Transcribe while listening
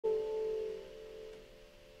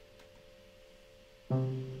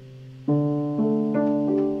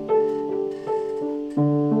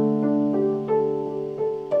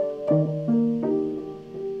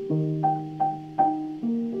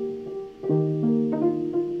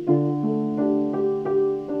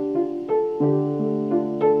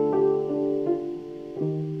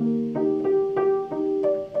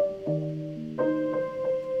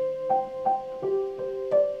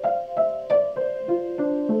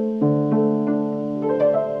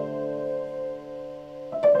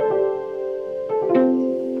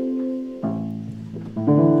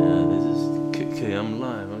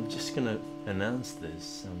announce this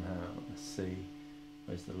somehow. Let's see.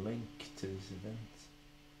 Where's the link to this event?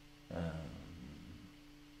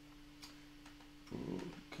 Broadcast.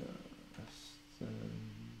 It's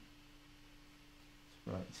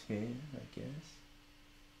right here, I guess.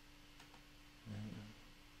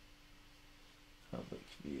 Public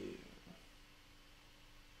view.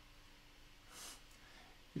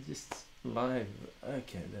 It's just live.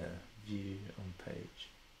 Okay, there. View on page.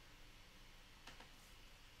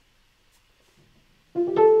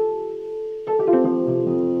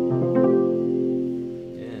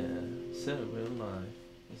 Yeah, so we're live.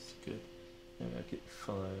 That's good. Maybe I could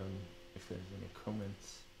follow on if there's any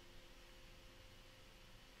comments.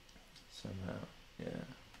 Somehow, yeah.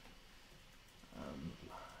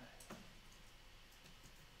 Live.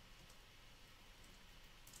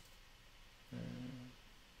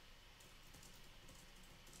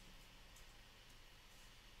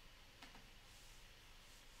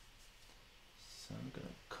 So I'm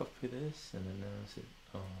gonna copy this and announce it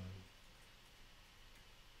on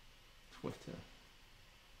Twitter.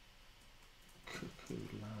 Cuckoo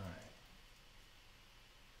Live.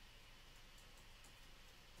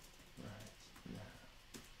 Right now.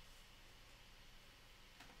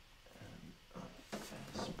 And on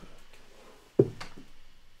Facebook.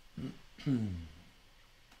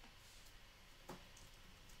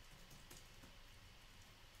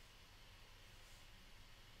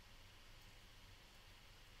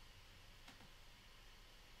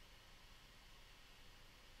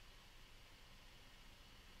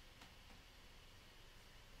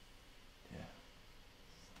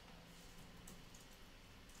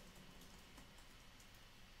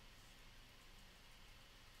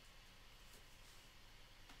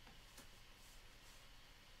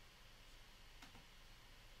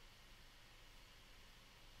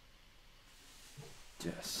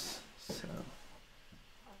 Yes, so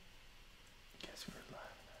guess we're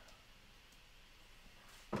live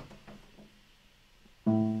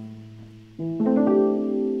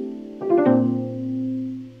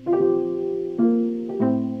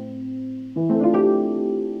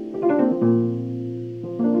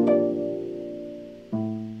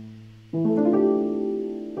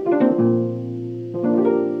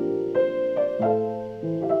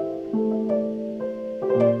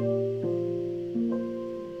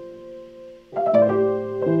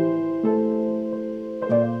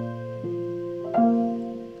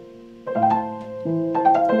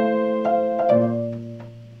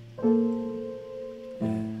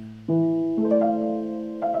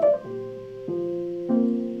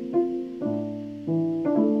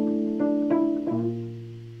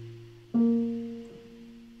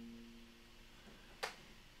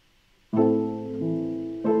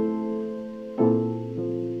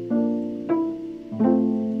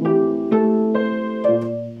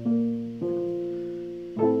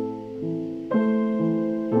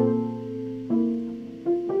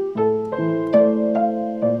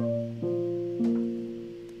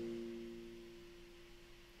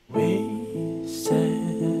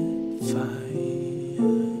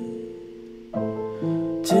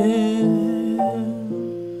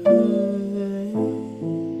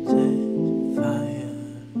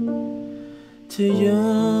to you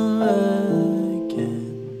again.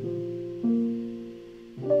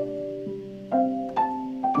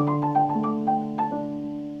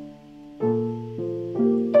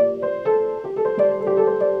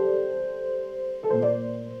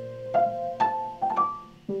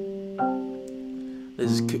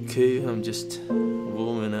 This is Cuckoo. I'm just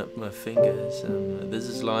warming up my fingers. This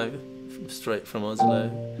is live, straight from Oslo.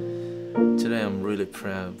 Today I'm really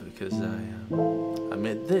proud because I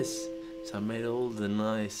made this. So I made all the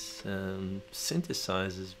nice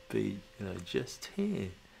synthesizers be, just here,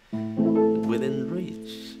 within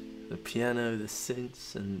reach. The piano, the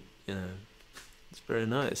synths, and it's very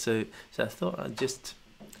nice. So I thought I'd just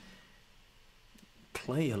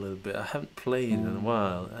play a little bit. I haven't played in a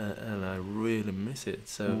while, and I really miss it.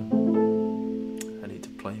 So I need to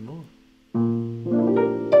play more.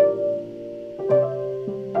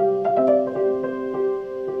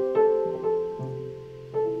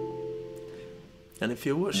 And if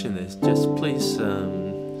you're watching this, just please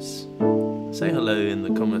say hello in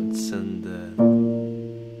the comments, and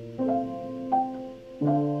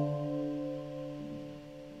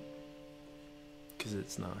because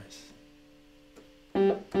it's nice.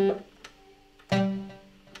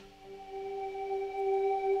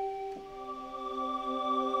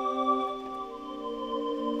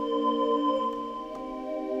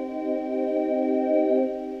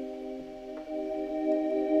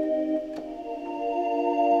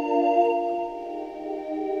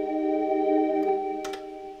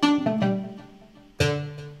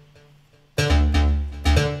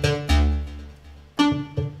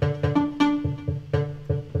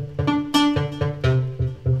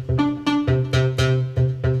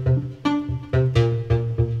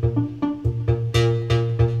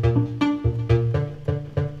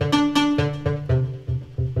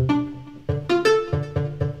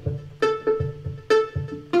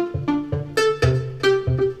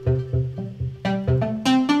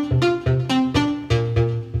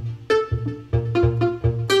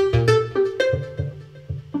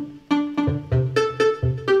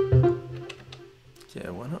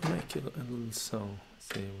 make a little song.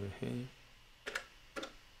 See over here.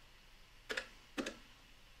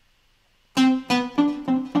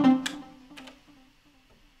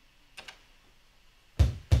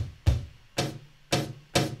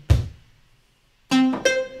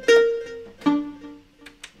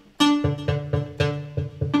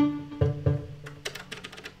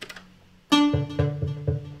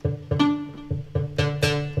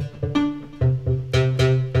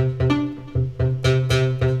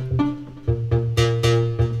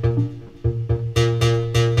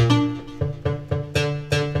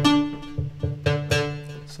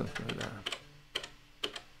 Something like that.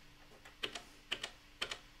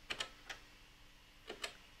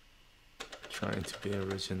 Trying to be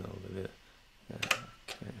original with it.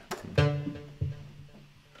 Okay.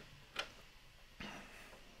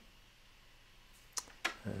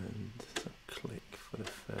 And so click for the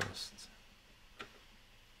first.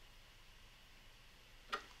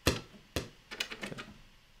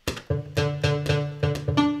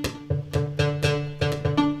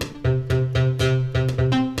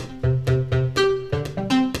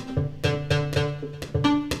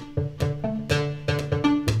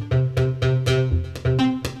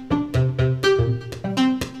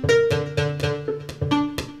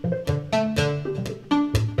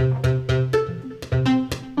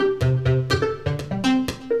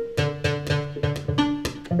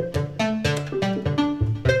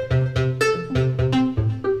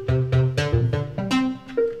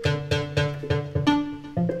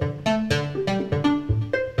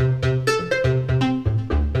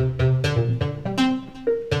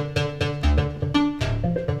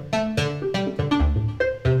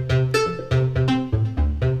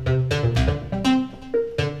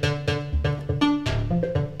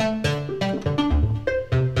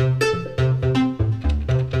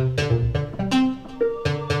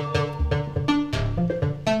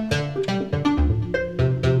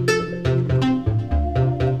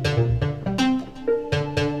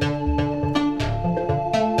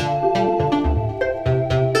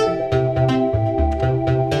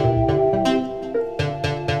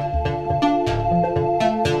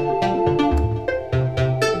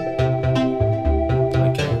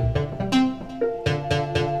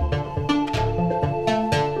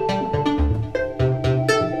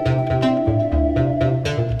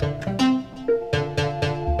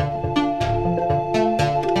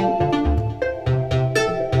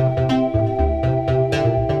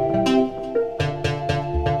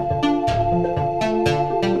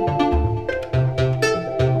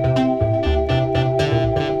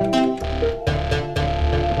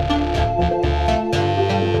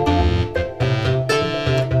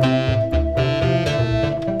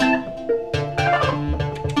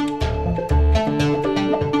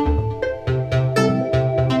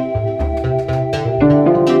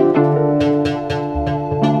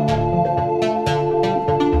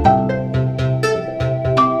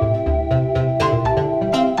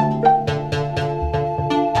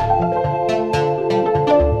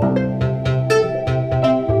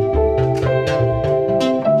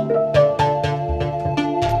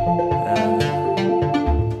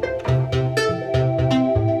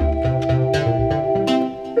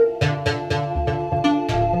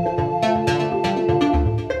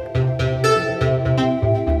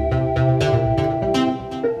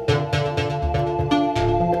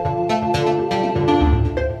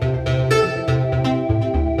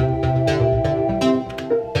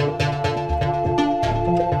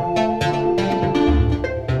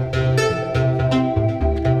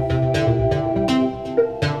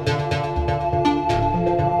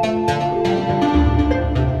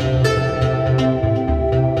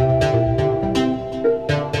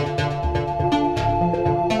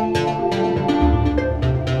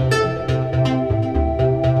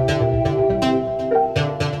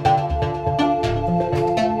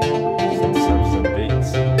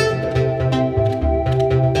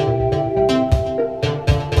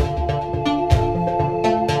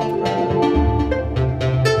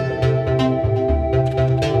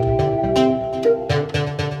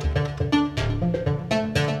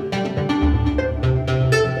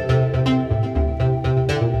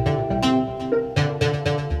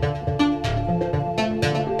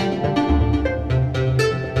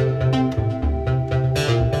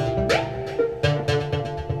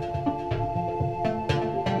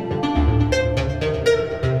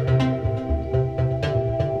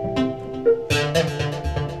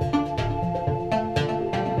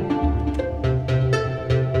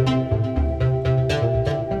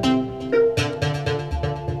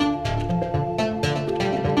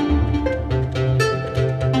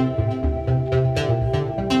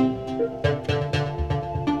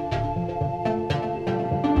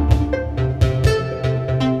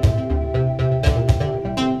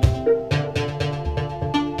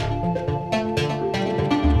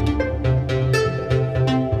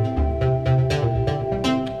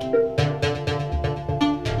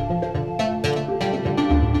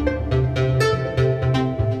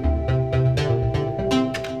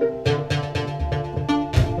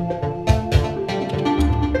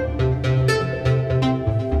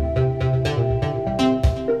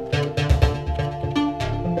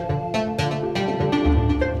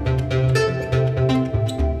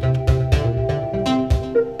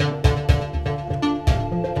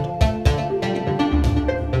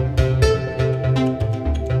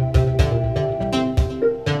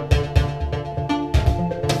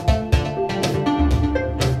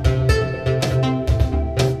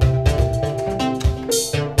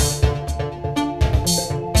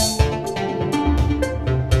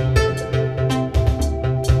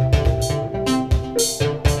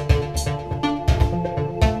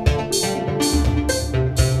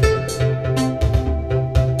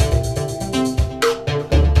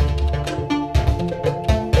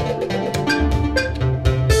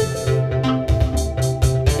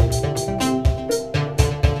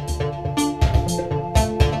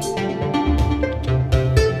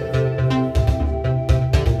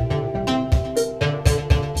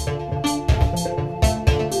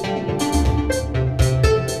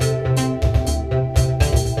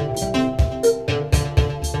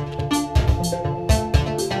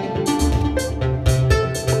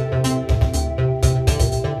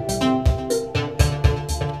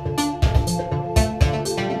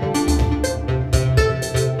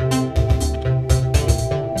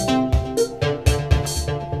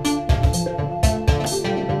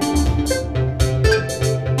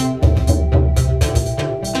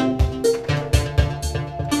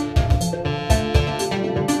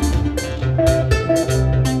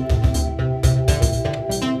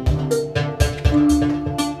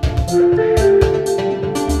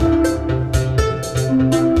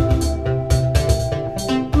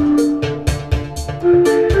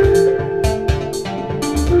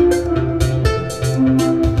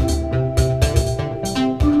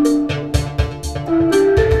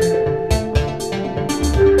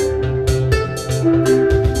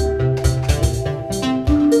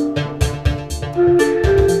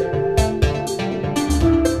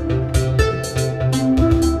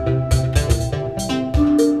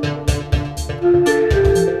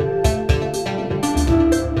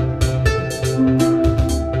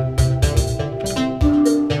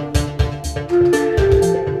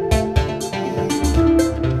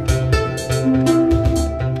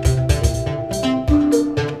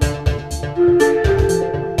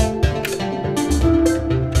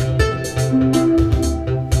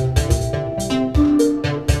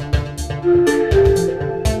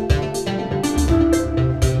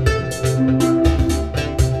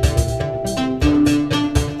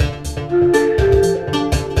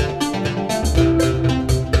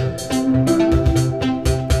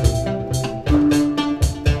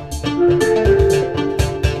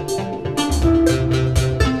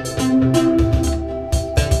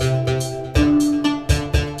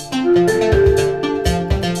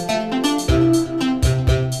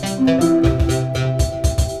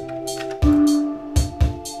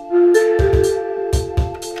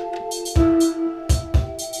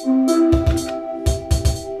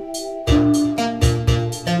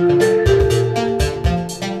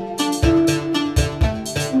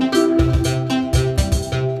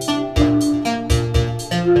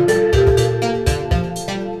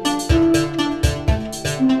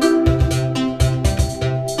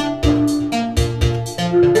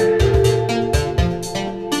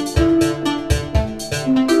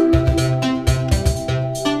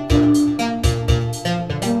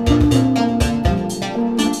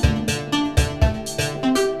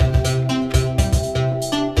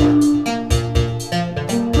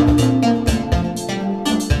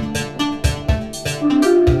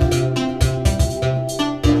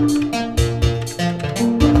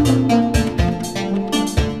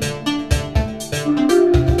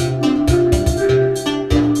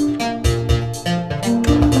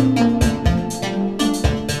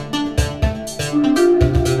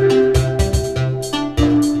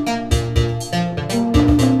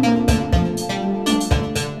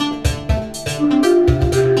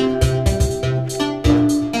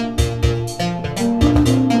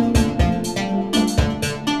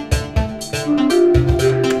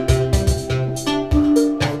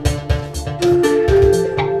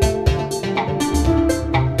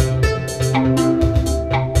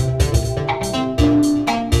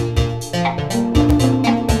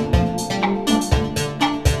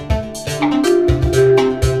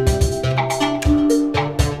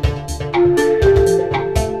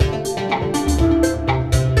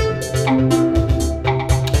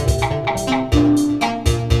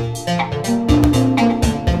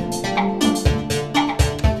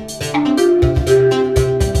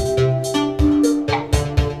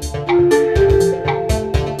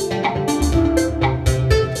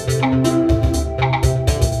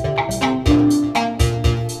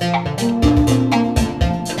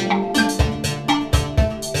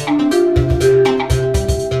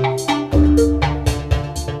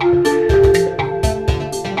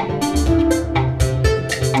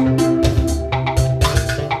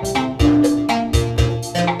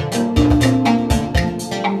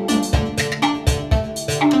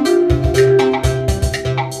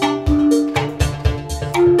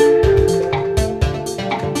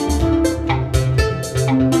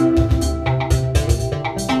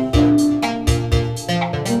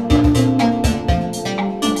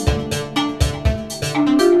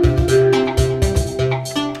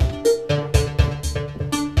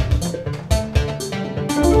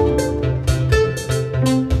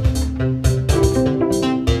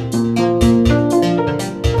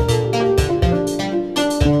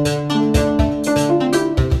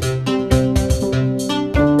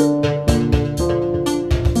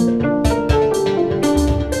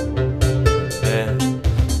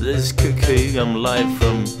 Cuckoo. I'm live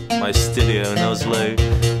from my studio in Oslo,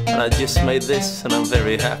 and I just made this, and I'm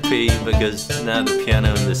very happy because now the piano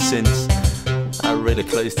and the synths are really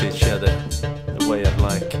close to each other, the way I'd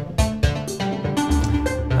like.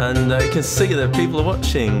 And I can see that people are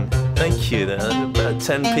watching. Thank you. There are about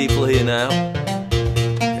 10 people here now.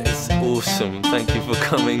 It's awesome. Thank you for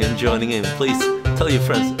coming and joining in. Please tell your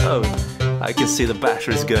friends. Oh, I can see the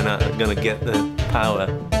battery's gonna get the power.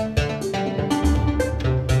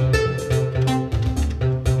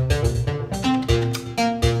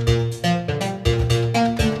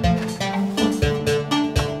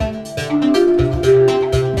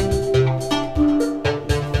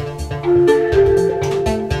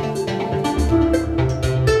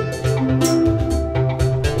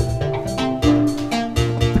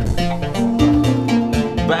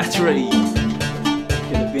 Battery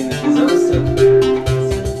could have been a disaster.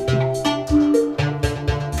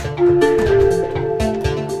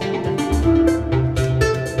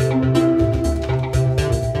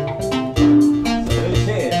 So who's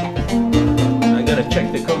here? I gotta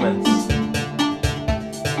check the comments.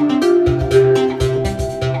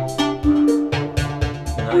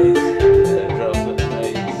 Nice. Yeah, drop it.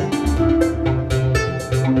 Nice.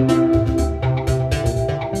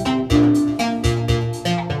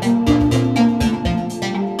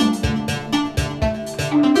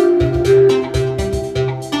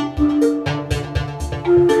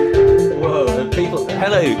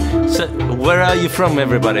 Hello, so where are you from,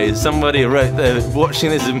 everybody? Somebody wrote there, watching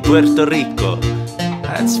this in Puerto Rico.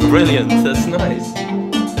 That's brilliant, that's nice.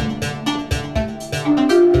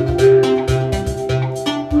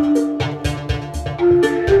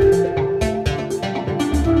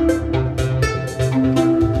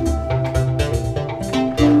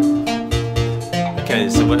 Okay,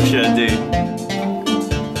 so what should I do?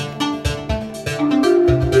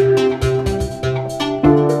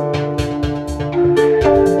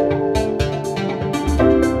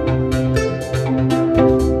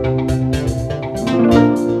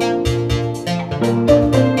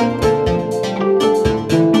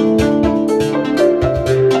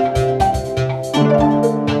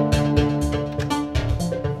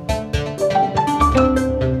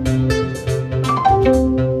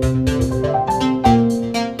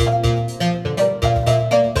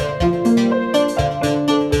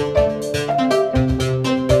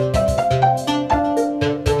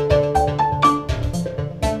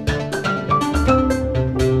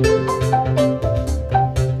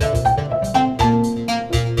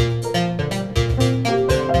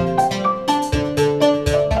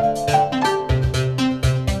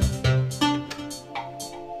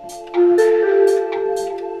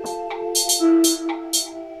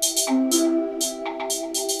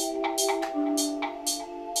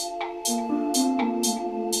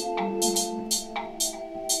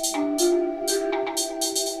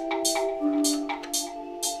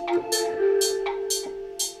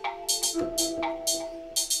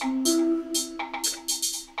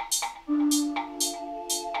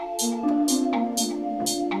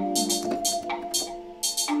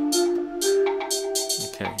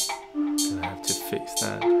 Okay, gonna have to fix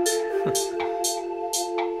that.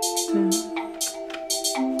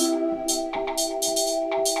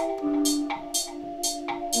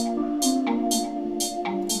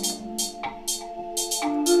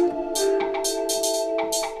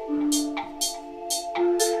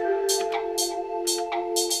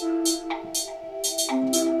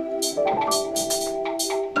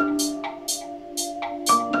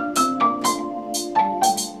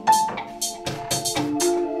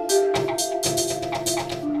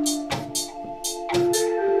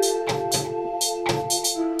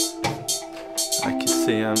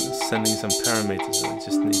 See, I'm sending some parameters that I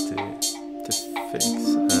just need to fix.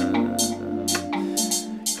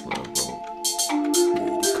 Global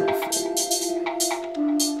MIDI config.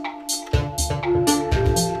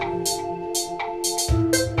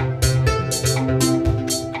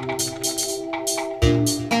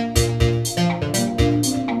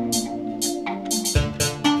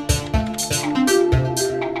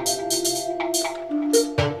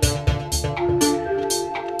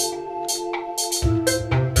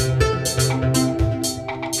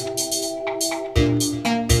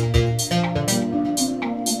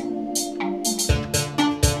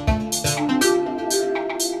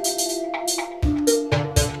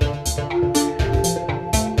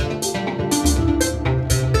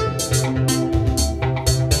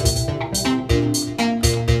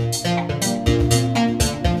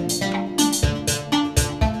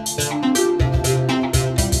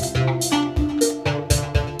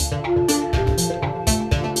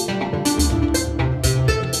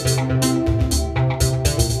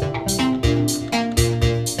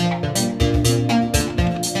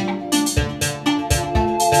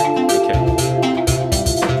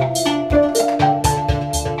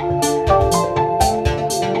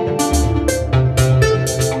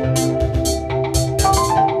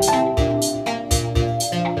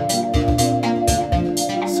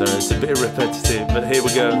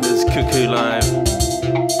 go. This is Cuckoo Live.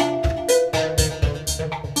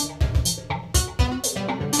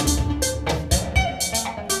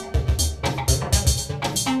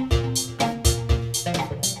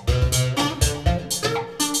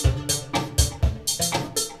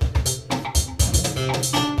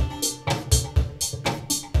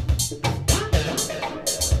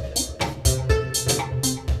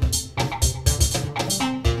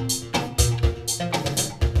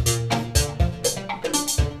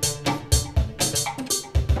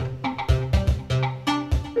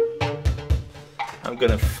 I'm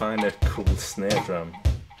gonna find a cool snare drum.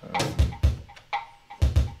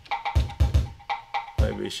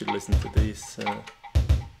 Maybe we should listen to these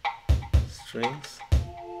strings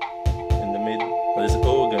in the middle. There's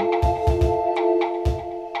organ.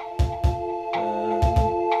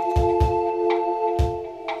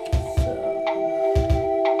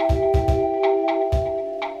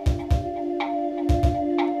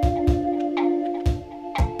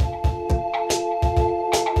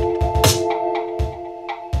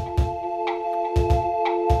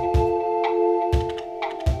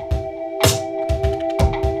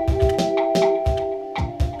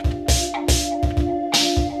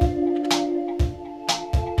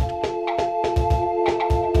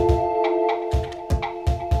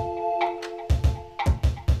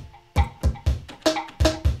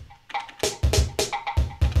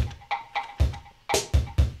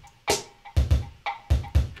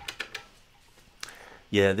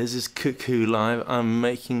 Yeah, this is Cuckoo Live. I'm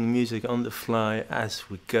making music on the fly as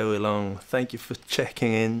we go along. Thank you for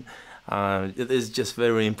checking in. It is just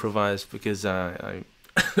very improvised because I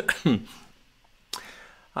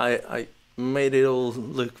made it all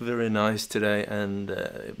look very nice today, and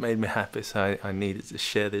it made me happy, so I needed to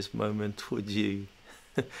share this moment with you.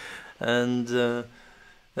 And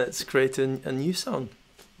let's create a new song.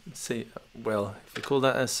 Let's see, well, if you call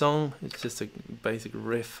that a song, it's just a basic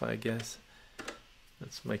riff, I guess.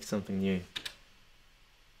 Let's make something new.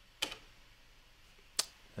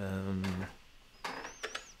 I'm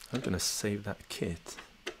gonna save that kit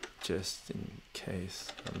just in case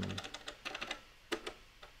I'm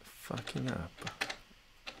fucking up.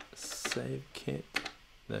 Save kit.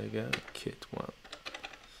 There you go. Kit 1.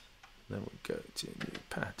 Then we go to new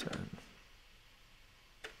pattern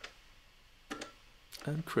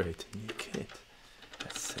and create a new kit.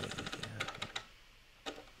 Let's see.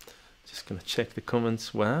 Just gonna check the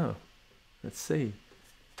comments. Wow, let's see.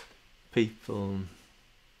 People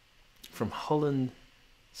from Holland,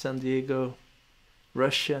 San Diego,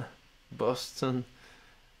 Russia, Boston.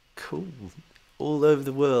 Cool. All over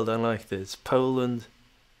the world. I like this. Poland.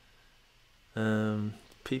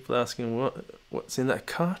 People asking what's in that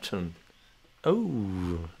carton.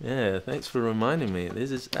 Oh, yeah. Thanks for reminding me.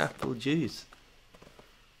 This is apple juice.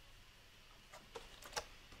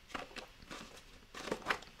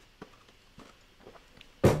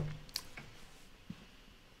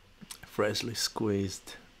 Freshly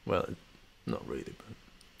squeezed, well, not really,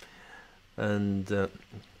 but and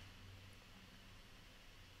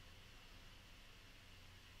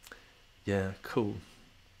yeah, cool.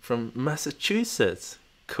 From Massachusetts,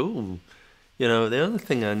 cool. You know, the only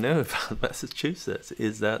thing I know about Massachusetts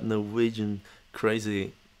is that Norwegian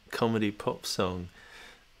crazy comedy pop song,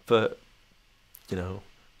 but you know,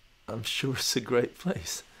 I'm sure it's a great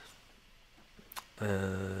place.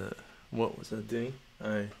 What was I doing?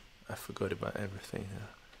 I forgot about everything.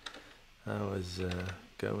 I was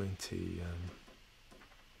going to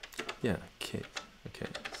yeah, kit. Okay,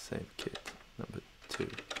 save kit number 2.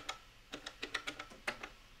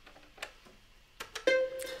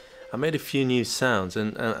 I made a few new sounds,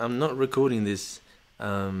 and I'm not recording this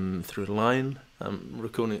through line. I'm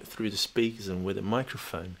recording it through the speakers and with a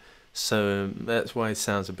microphone, so that's why it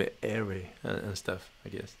sounds a bit airy and stuff, I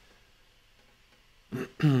guess.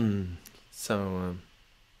 So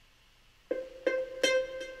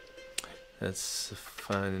let's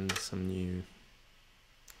find some new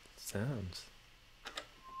sounds.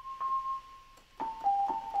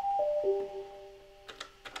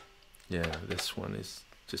 Yeah, this one is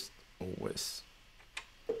just always.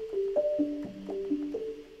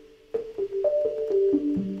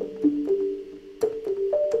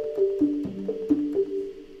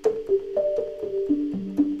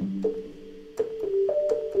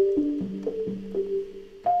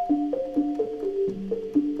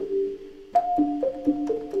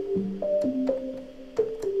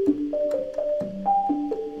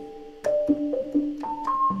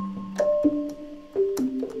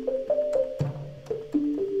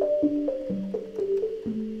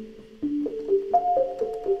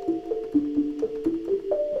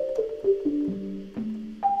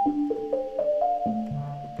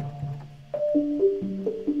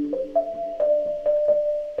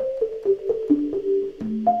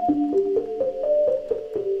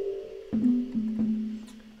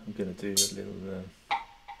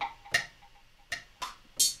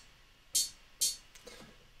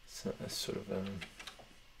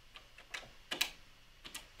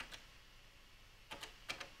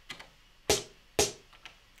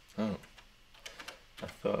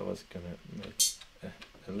 thought I was gonna make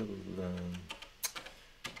a little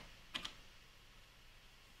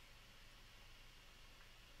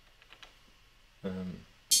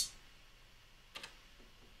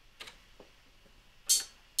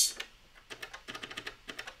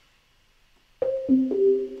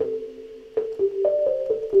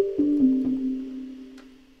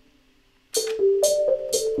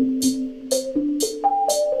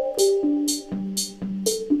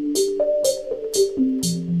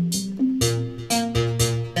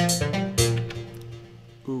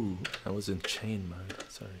ooh, I was in chain mode,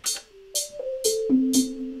 sorry.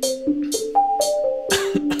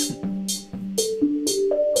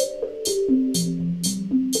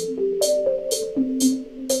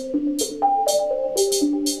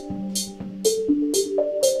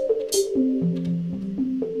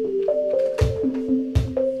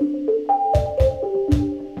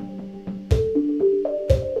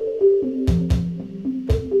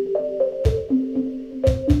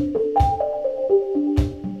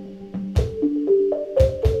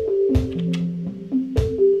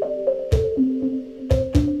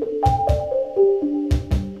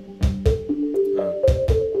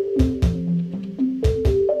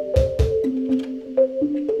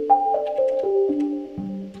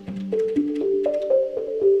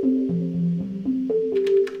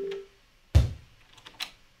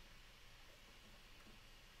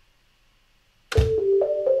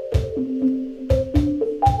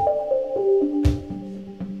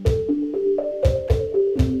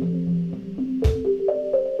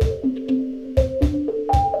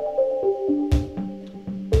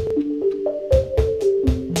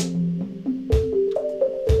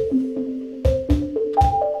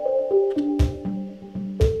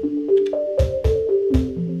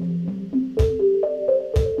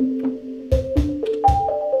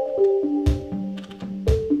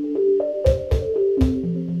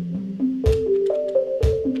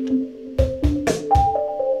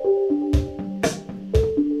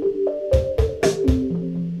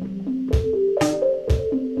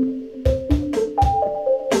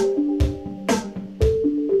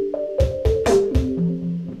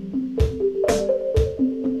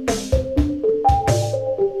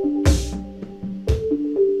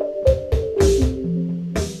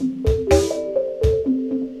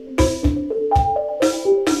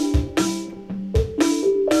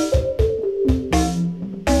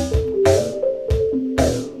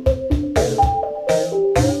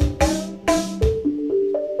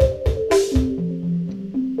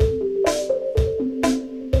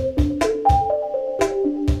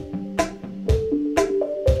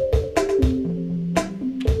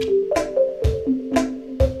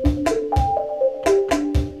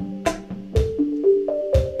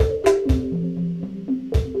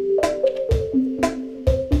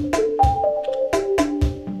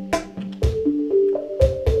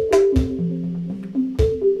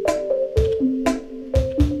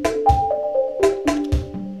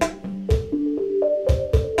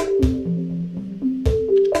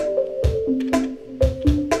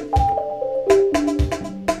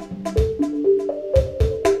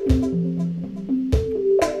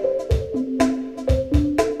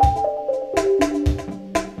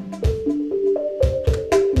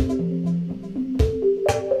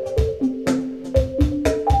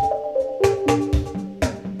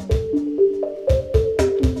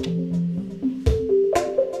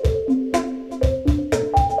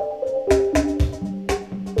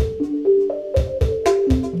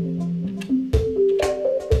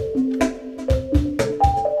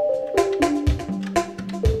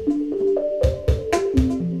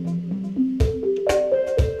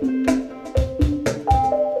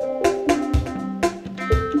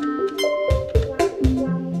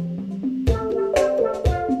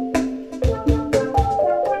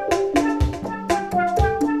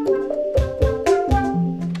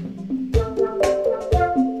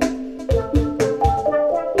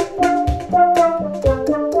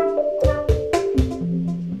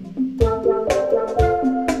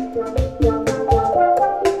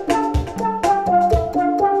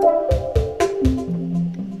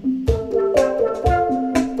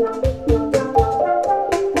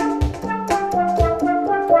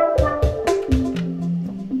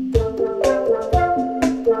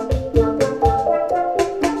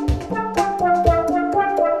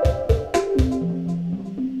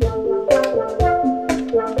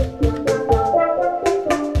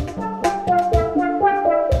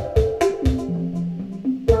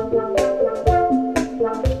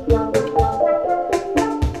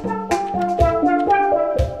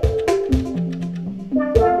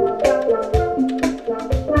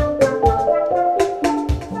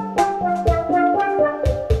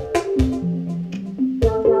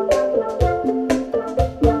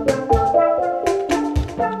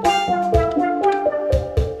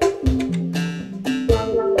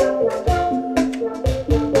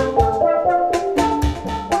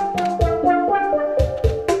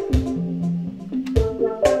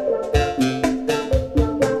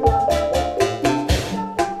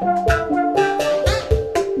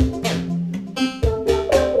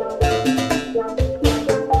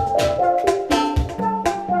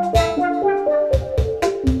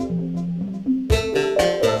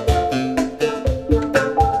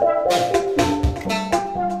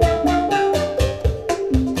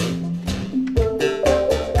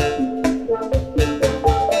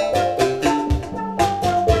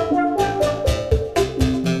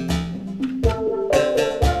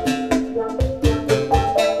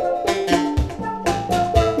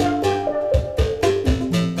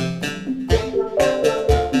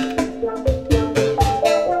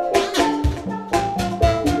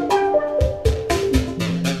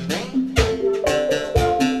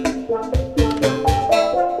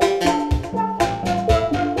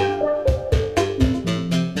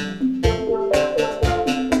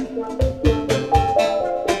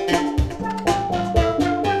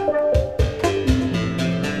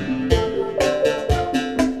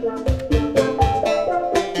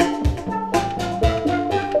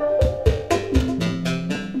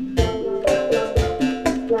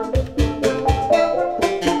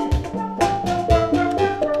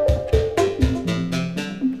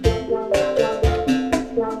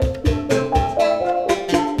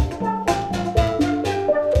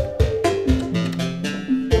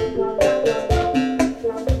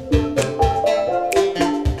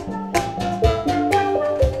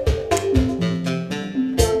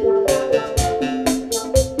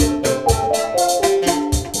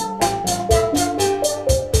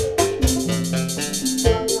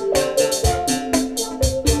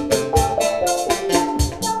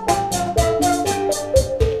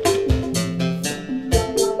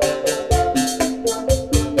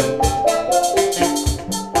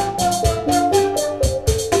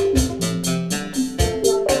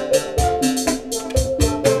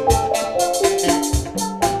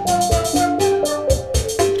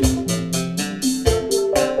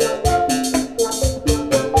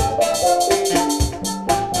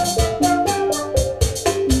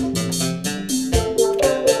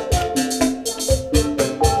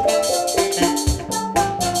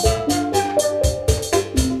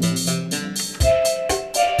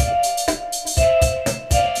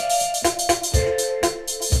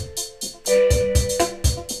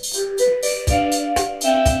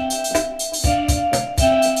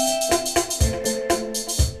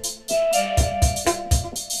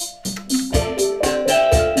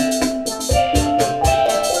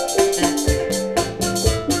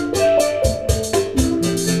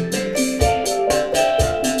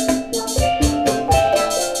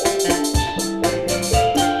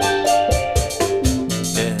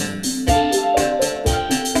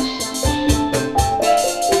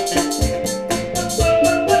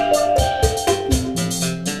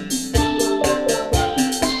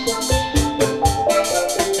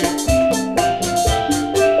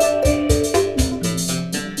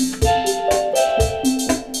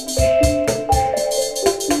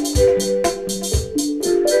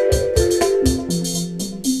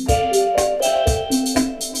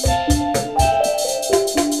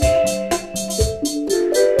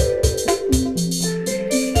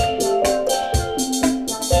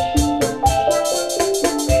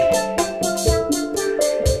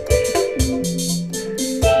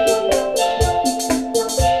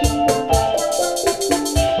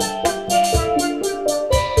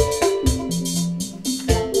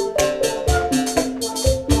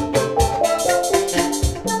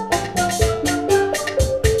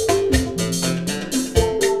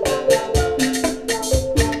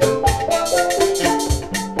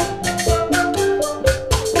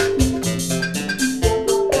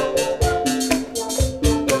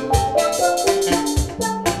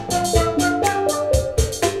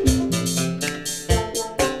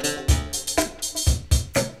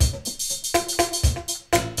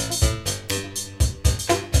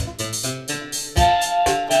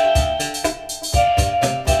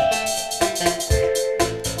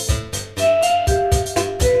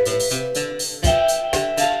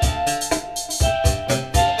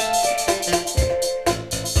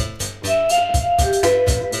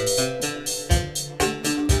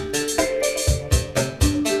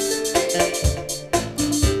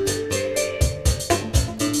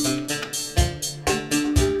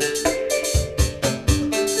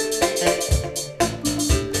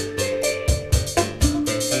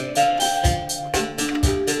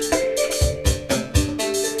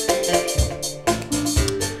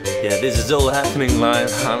 is all happening live.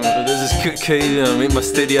 This is Cuckoo. I'm in my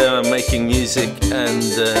studio. I'm making music, and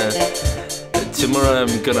tomorrow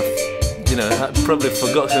I'm gonna, I've probably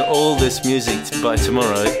forgotten all this music by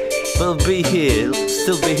tomorrow. But I'll be here,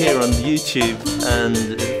 still be here on YouTube. And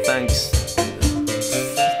thanks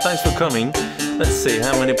for coming. Let's see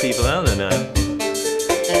how many people are there now.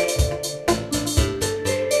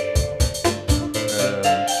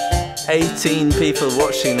 18 people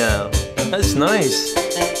watching now. That's nice.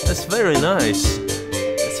 That's very nice.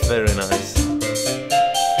 That's very nice.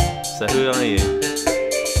 So who are you?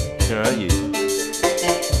 Who are you?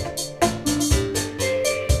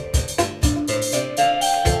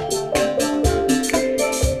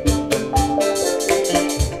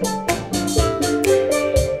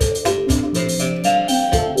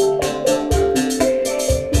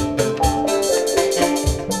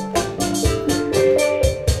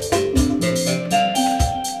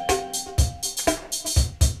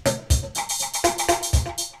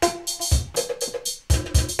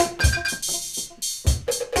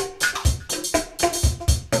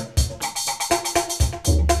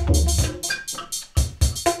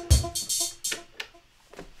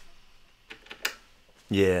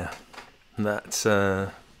 Yeah, that's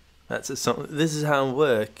a song. This is how I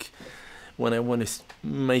work when I want to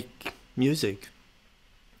make music.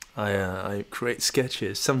 I create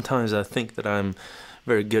sketches. Sometimes I think that I'm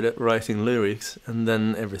very good at writing lyrics, and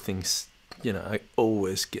then everything's, I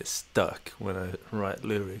always get stuck when I write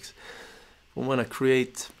lyrics. But when I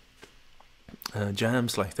create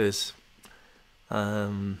jams like this, I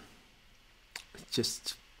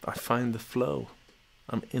find the flow.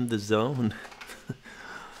 I'm in the zone.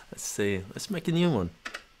 Let's see, let's make a new one.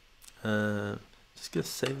 Just gonna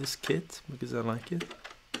save this kit because I like it.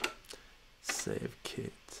 Save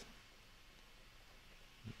kit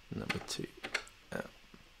number 2.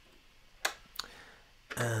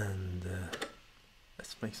 And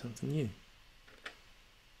let's make something new.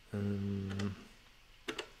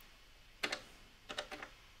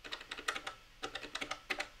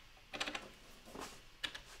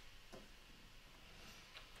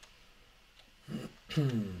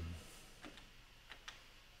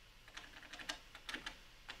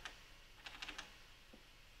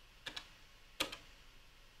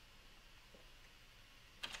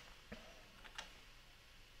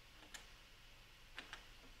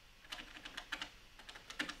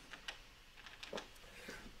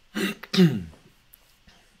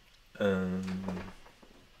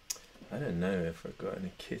 I don't know if I've got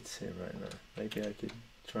any kits here right now. Maybe I could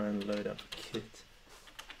try and load up a kit.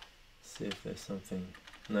 See if there's something.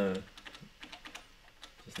 No,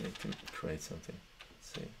 just need to create something.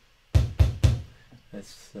 Let's see.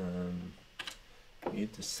 Let's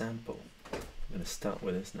mute the sample. I'm going to start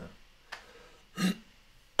with this now.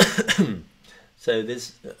 So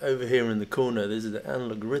this over here in the corner, this is the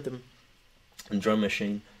analog rhythm and drum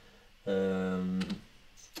machine.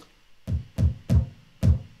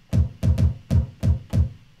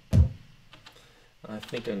 I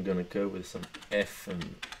think I'm gonna go with some F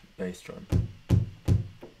and bass drum.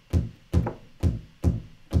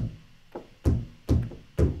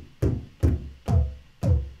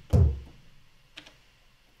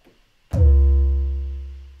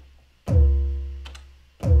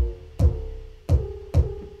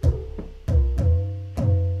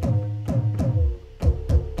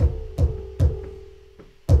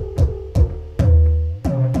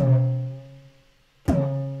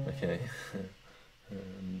 Okay.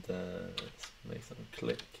 And let's make some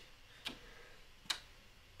click.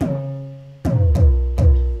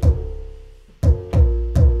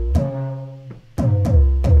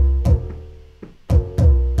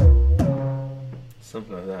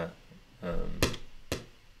 Something like that.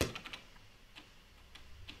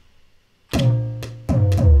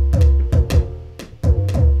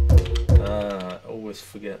 I always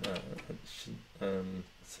forget that. Let's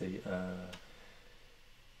see.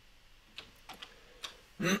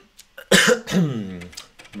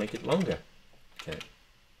 Make it longer. Okay.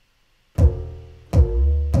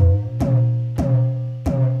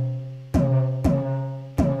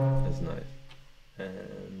 That's nice.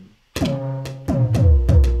 And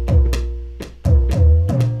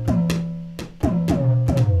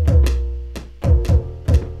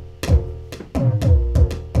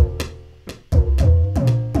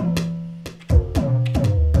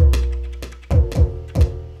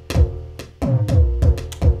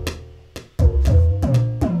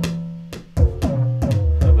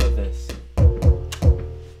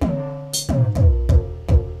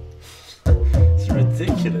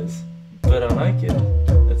ridiculous, but I like it.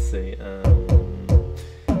 Let's see. So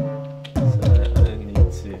I need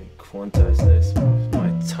to quantize this.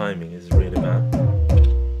 My timing is really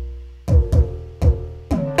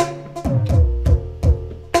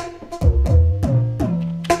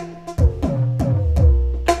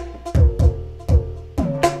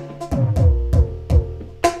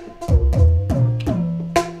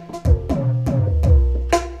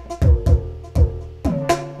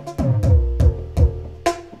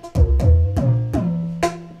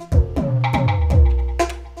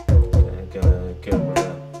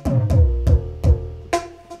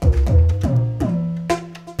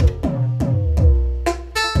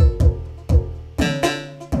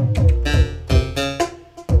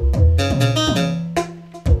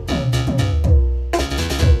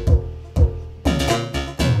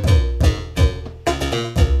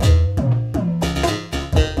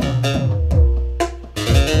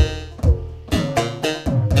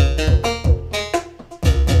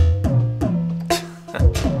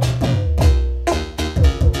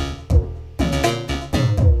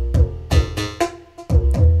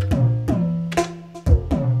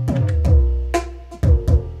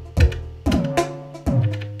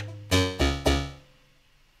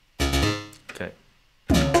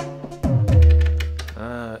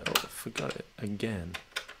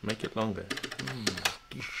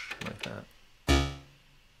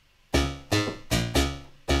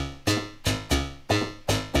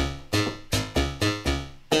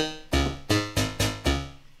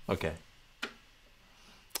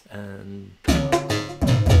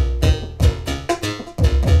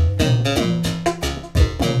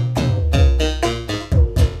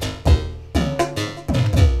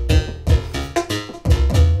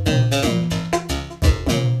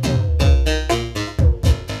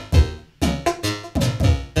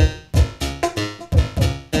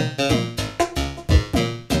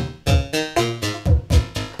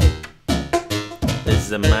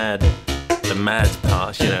the mad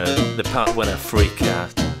part, you know, the part when I freak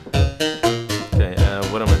out. Okay,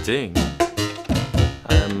 what am I doing?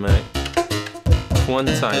 I'm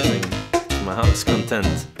quantizing my heart's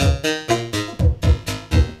content.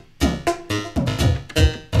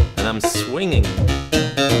 And I'm swinging.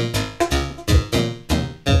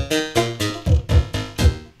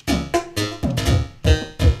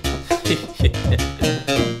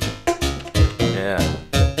 Yeah.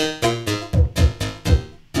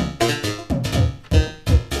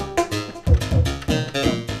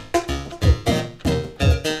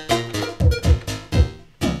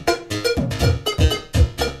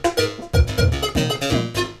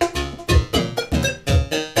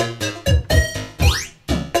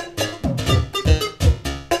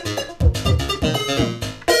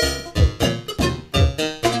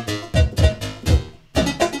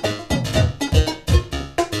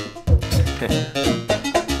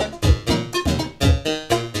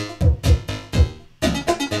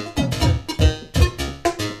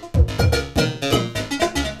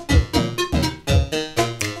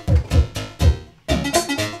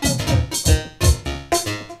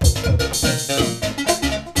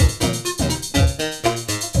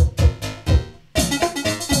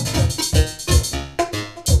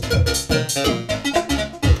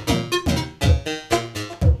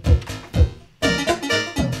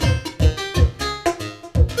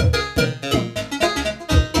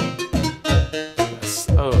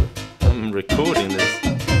 Oh, I'm recording this.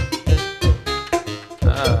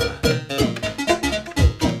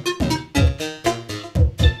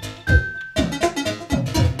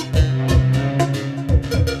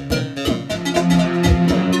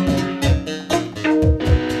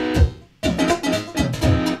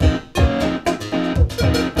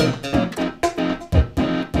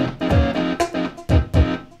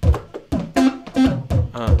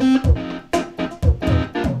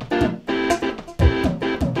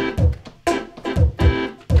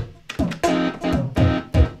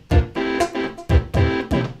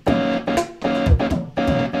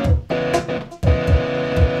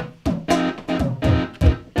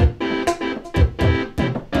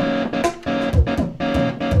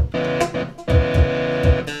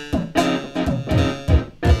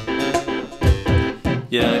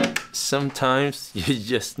 You know, sometimes you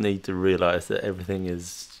just need to realize that everything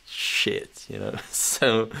is shit, you know.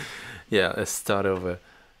 So, yeah, let's start over.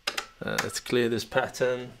 Let's clear this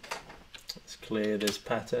pattern. Let's clear this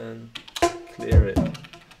pattern. Clear it.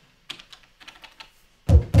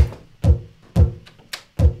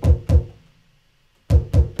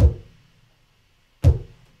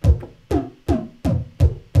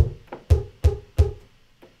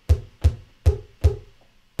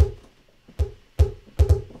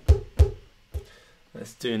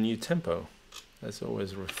 Let's do a new tempo. That's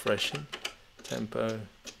always refreshing. Tempo,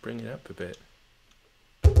 bring it up a bit.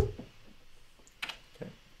 Okay.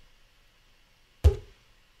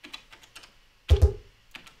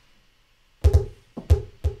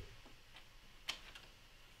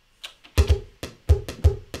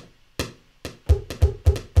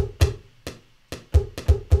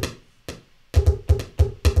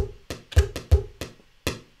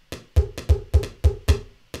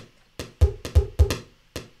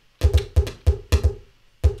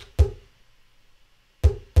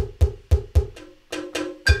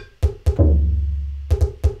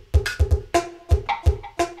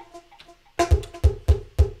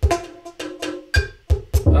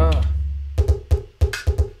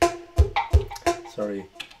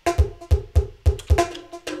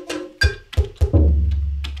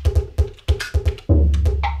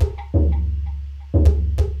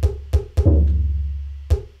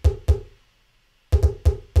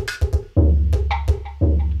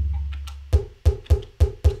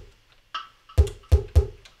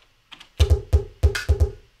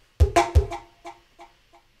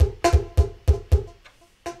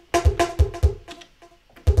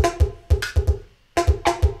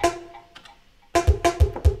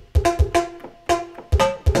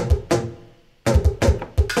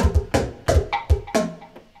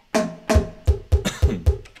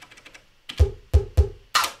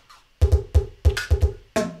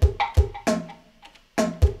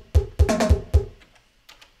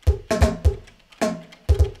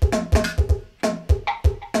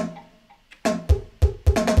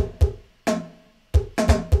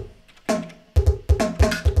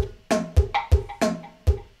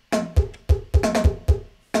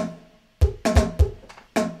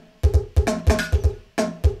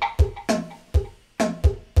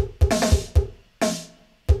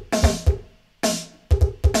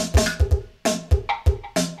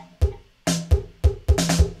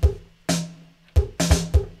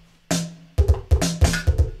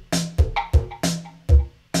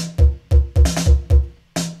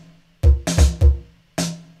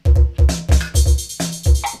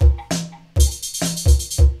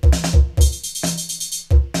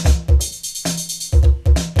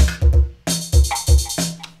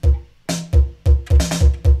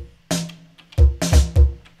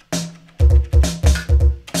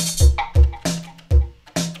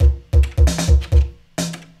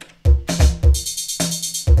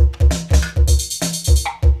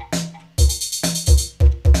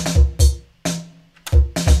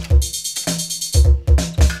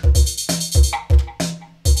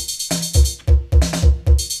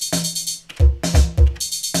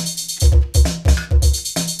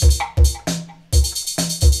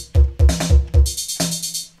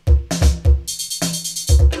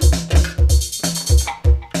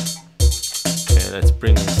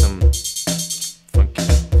 bring some funky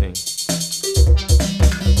thing.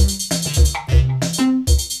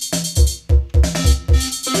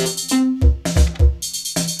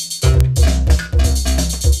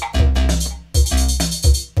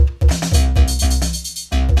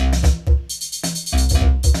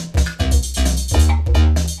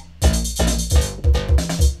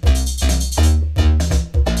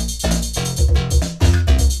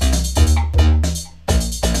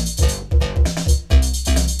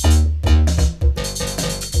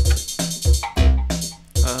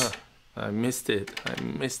 I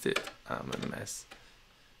missed it. I'm a mess.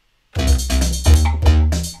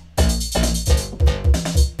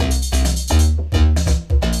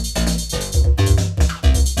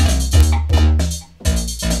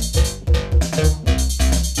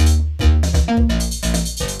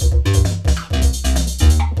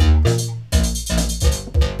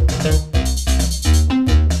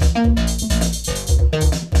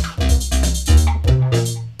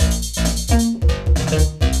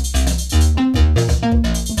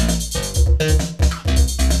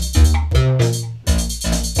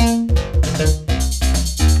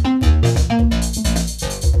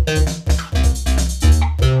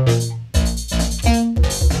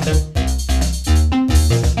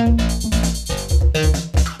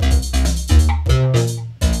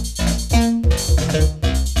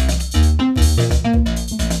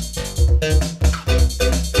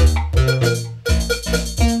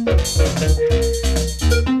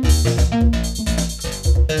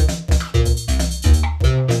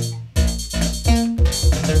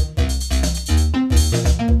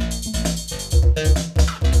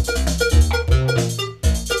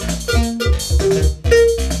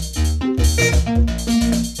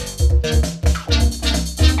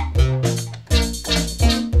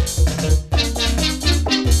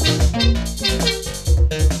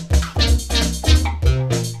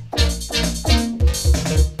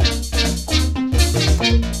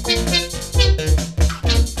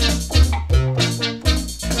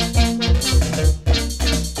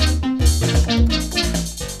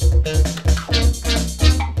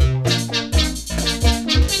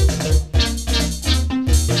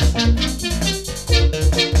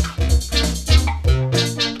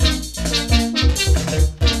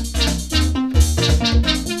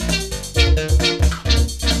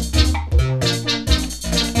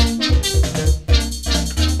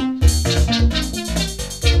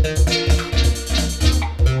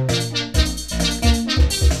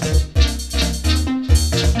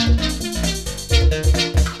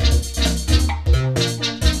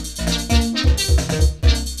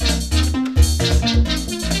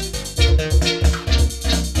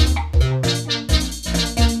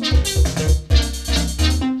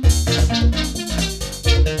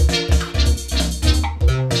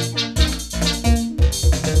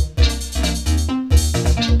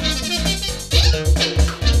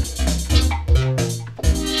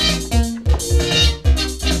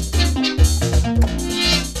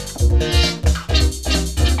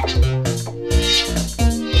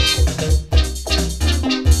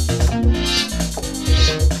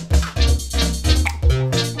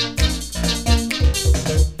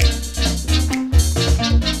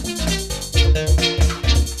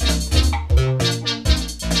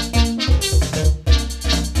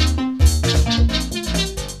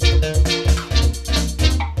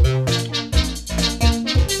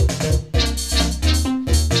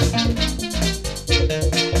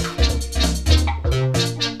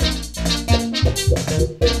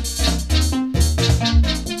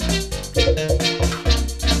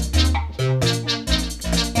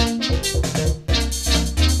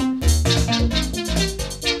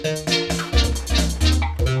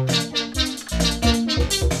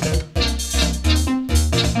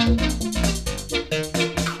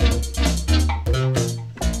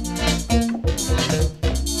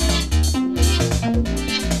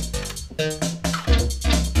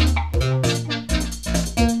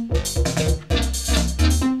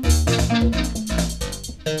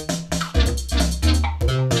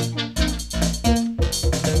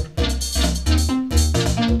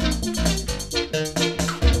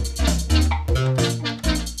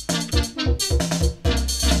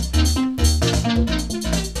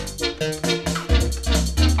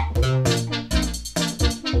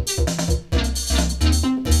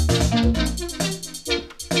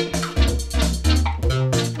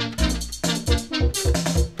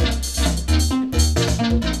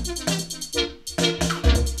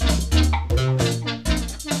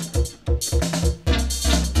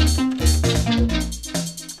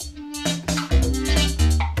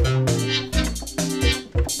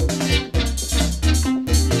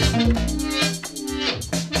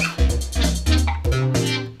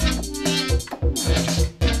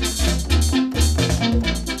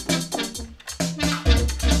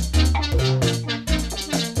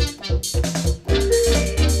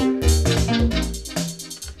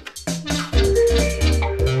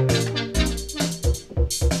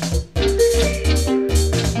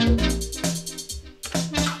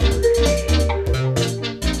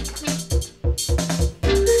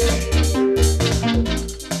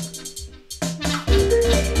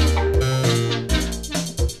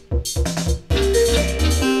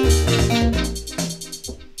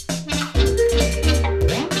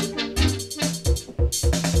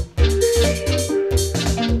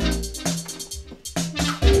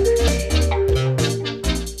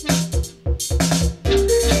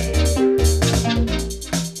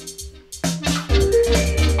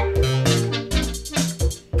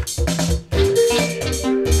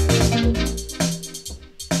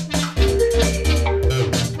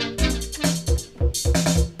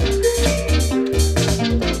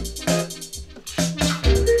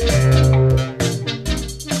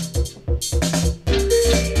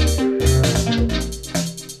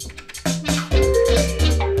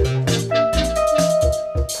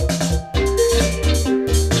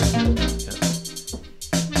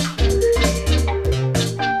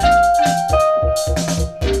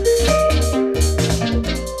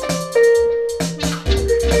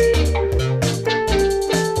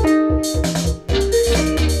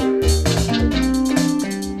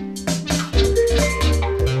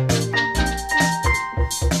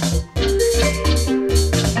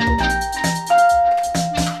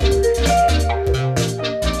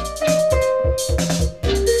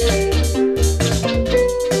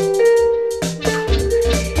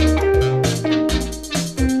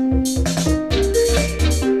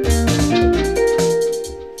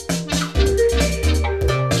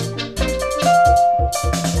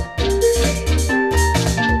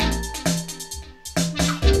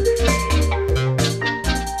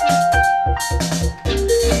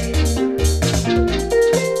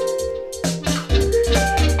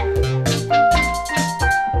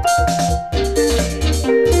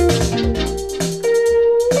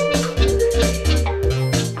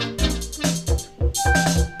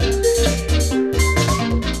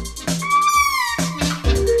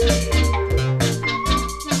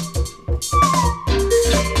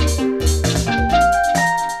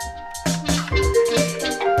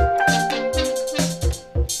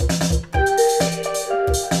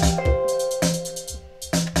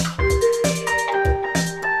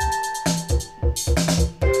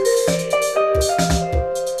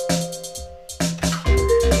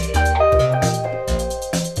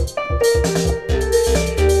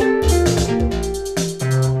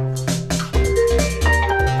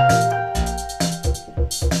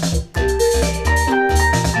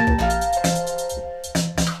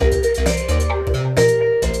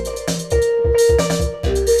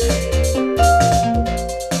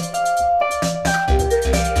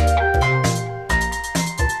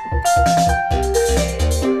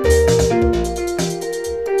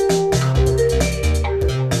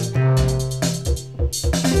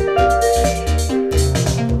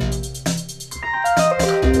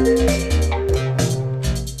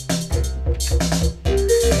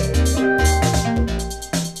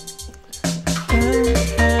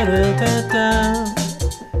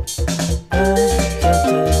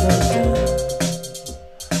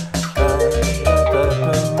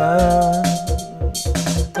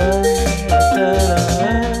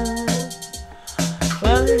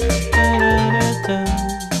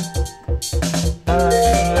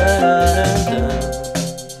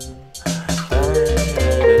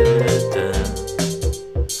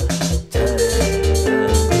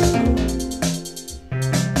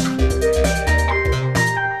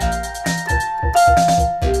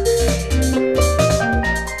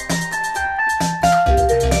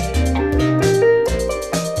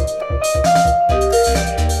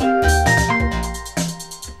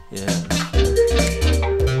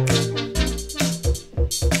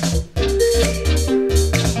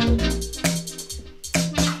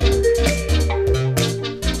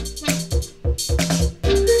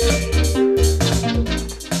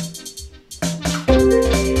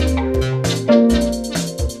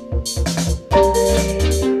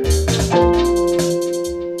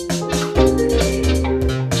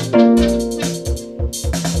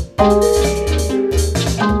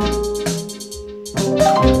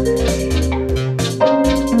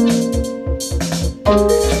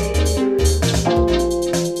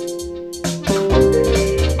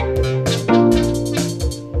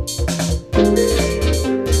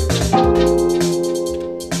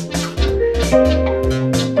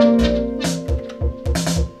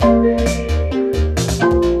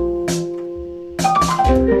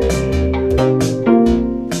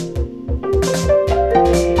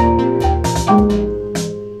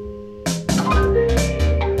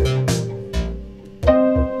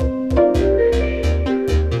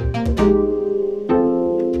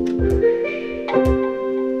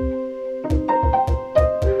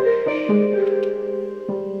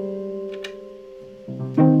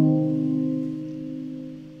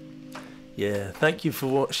 Yeah, thank you for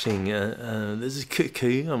watching. This is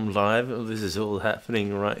Cuckoo. I'm live. This is all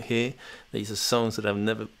happening right here. These are songs that I've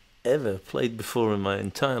never ever played before in my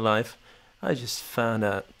entire life. I just found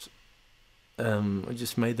out. I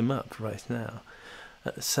just made them up right now.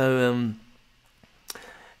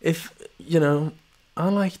 If you know, I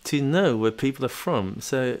like to know where people are from.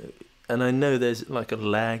 And I know there's like a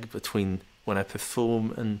lag between when I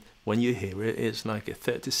perform and when you hear it. It's like a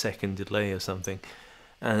 30-second delay or something.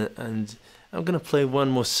 And I'm gonna play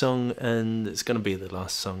one more song, and it's gonna be the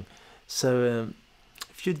last song. So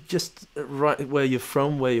if you just write where you're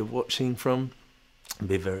from, where you're watching from, I'd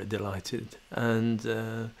be very delighted. And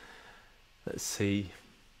let's see,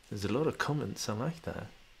 there's a lot of comments. I like that.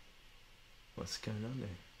 What's going on there?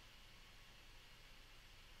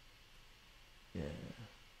 Yeah.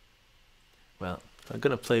 Well, I'm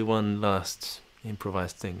gonna play one last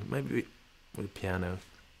improvised thing, maybe with piano.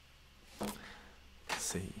 Let's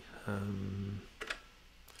see.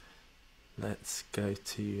 Let's go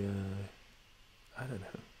to I don't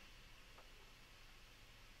know.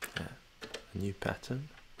 Yeah, a new pattern.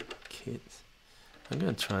 Kit. I'm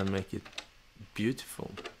gonna try and make it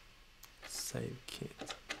beautiful. Save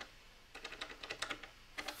kit.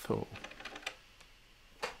 4.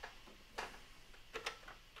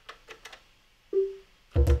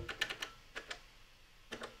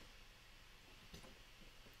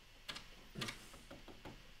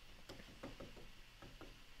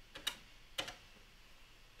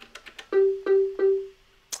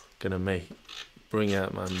 Gonna bring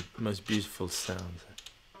out my most beautiful sounds.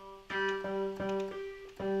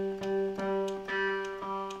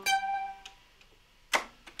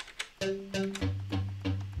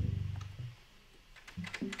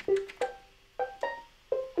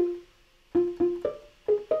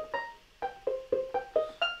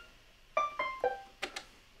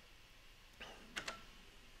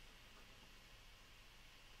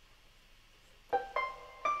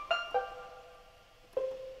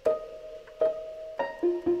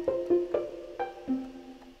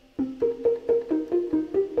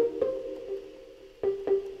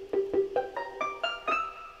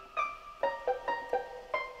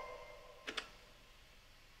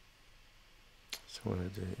 So I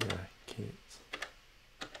want to do, yeah, kids.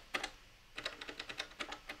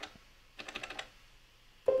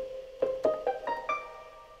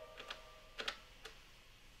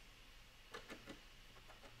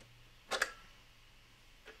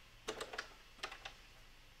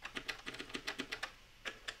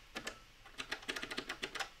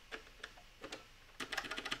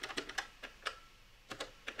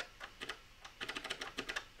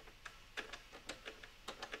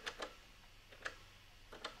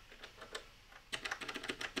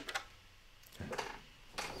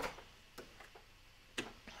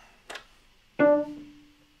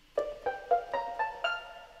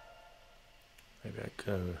 Maybe I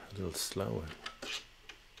go a little slower.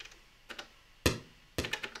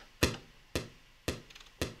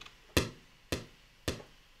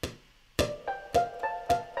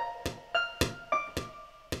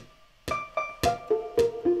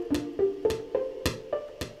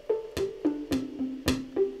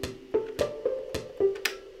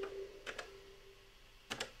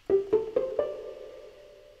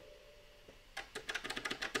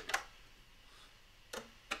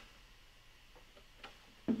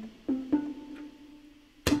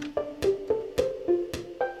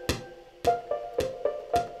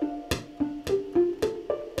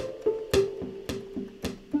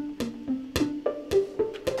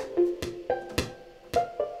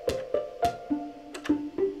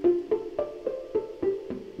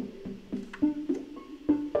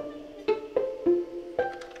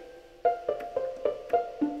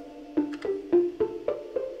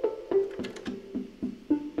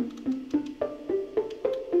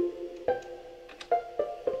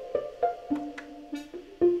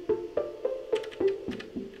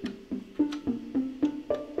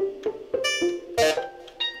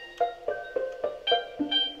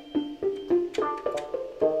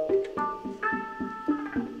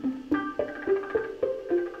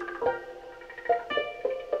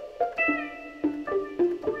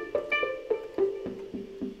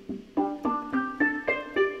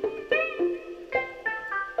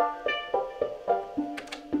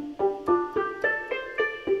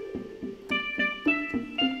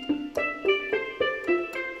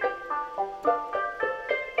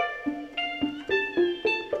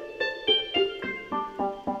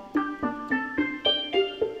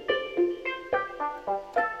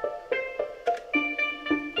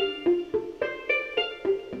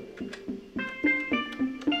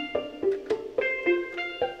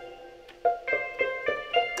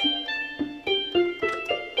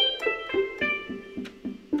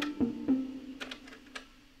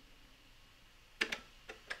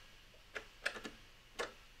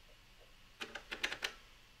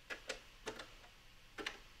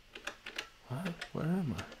 Where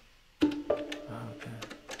am I? Oh, okay.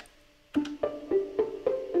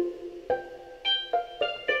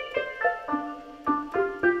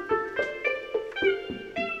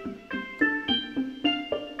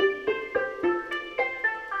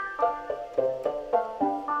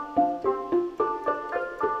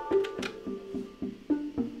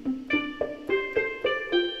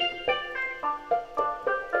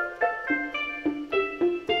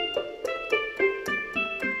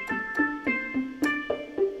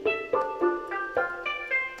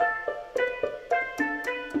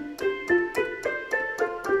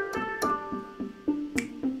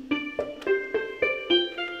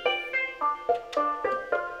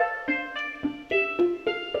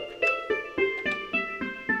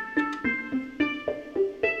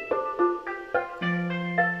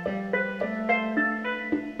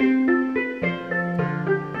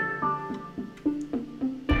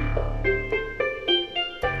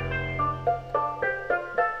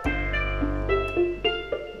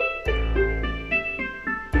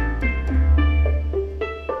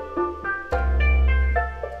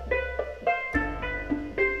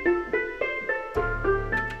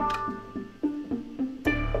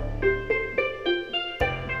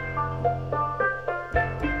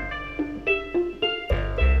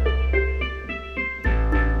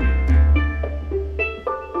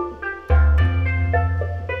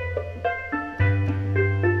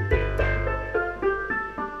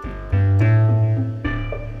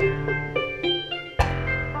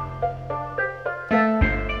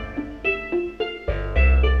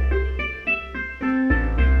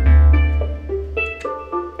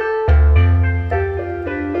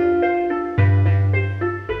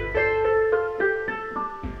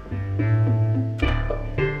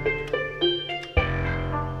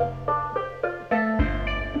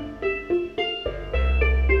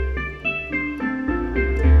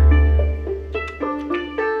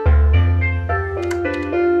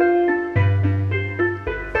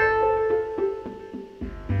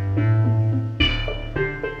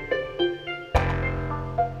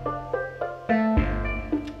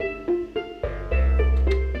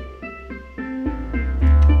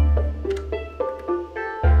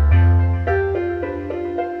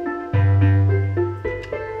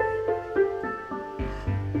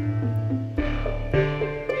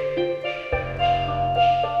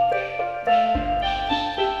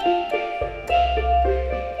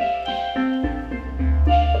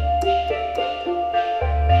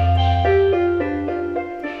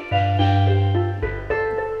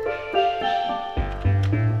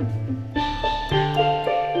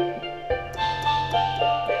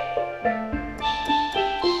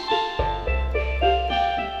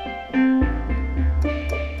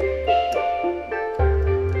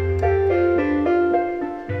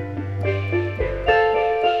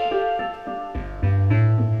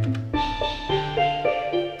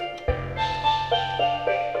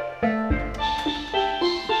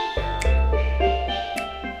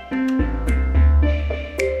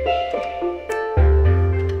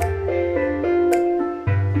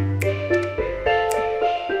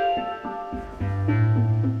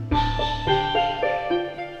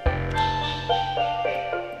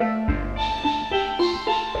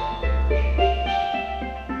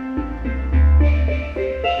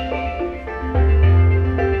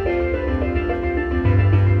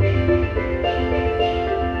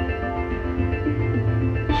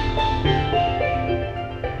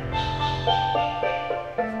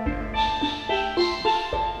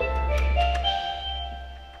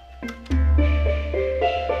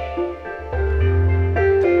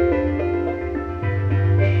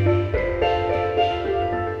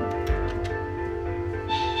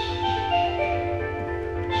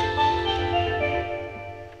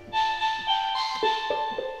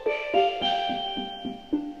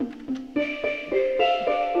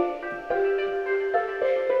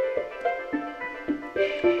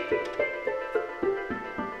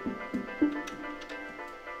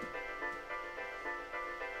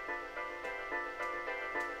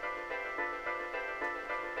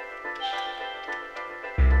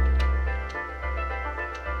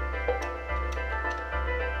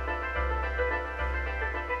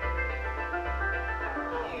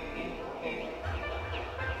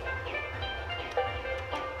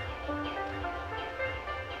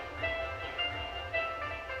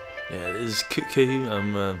 Yeah, this is Cuckoo.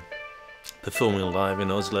 I'm performing live in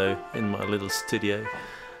Oslo in my little studio,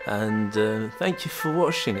 and thank you for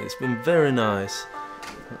watching. It's been very nice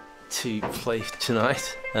to play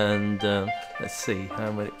tonight, and let's see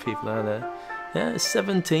how many people are there. Yeah, it's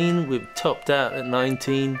 17. We've topped out at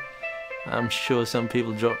 19. I'm sure some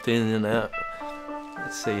people dropped in and out.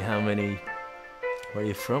 Let's see how many Where are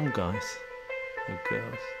you from, guys and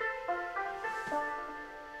girls?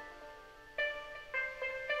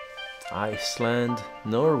 Iceland,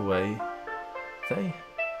 Norway, they,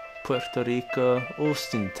 Puerto Rico,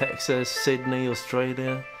 Austin, Texas, Sydney,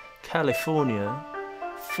 Australia, California,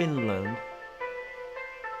 Finland.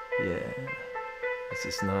 Yeah, this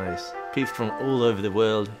is nice. People from all over the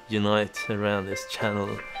world unite around this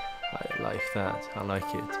channel. I like that. I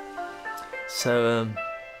like it. So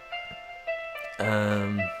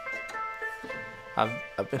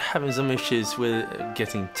I've been having some issues with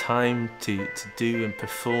getting time to do and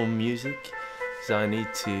perform music, because I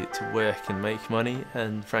need to work and make money,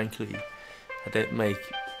 and frankly I don't make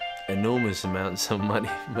enormous amounts of money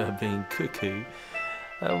by being Cuckoo.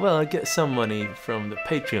 Well, I get some money from the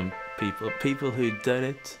Patreon people who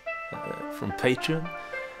donate from Patreon.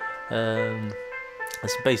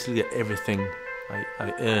 That's basically everything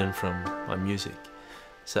I earn from my music.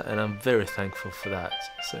 So, and I'm very thankful for that.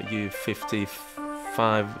 So you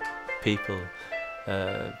 55 people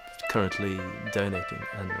currently donating,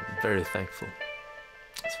 and I'm very thankful.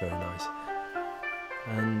 It's very nice.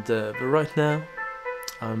 And but right now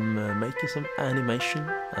I'm making some animation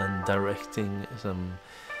and directing some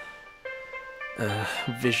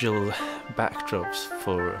visual backdrops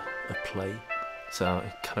for a play. So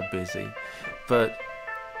I'm kind of busy, but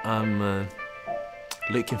I'm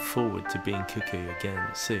looking forward to being Cuckoo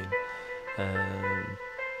again soon.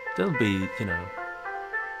 There'll be, you know,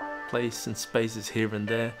 places and spaces here and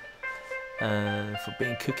there for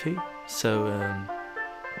being Cuckoo. So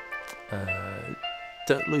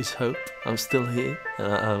don't lose hope. I'm still here.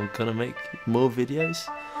 I'm gonna make more videos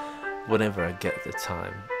whenever I get the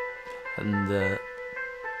time. And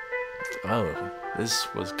oh,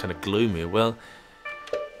 this was kind of gloomy. Well,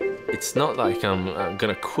 it's not like I'm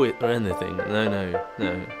gonna quit or anything. No.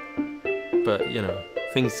 But you know,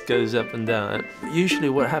 things goes up and down. Usually,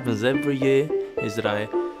 what happens every year is that I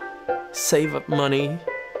save up money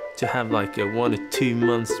to have like a 1 or 2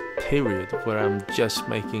 months period where I'm just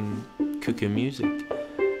making Cuckoo music.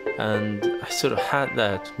 And I sort of had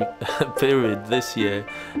that period this year,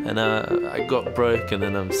 and I got broke, and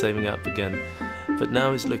then I'm saving up again. But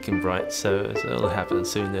now it's looking bright, so it'll happen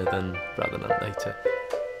sooner rather than later.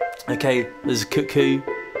 Okay, this is Cuckoo.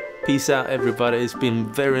 Peace out, everybody. It's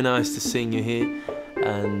been very nice to seeing you here,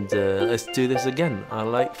 and let's do this again. I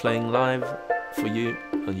like playing live for you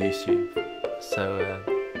on YouTube, so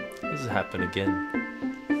this will happen again.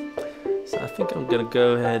 So I think I'm gonna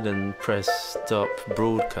go ahead and press stop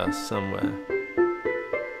broadcast somewhere.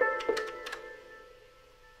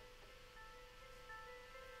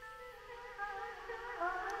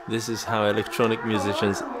 This is how electronic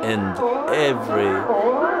musicians end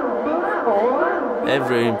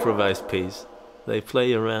every improvised piece. They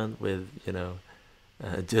play around with, you know,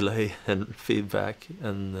 delay and feedback,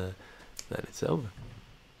 and then it's over.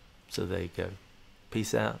 So there you go.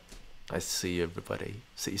 Peace out. I see you, everybody.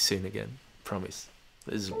 See you soon again. Promise.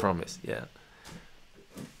 This is a promise. Yeah.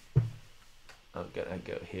 I'm gonna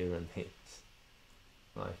go here and hit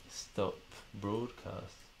like stop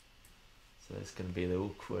broadcast. So it's gonna be the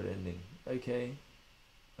awkward ending. Okay.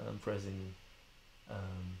 I'm pressing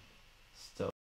stop.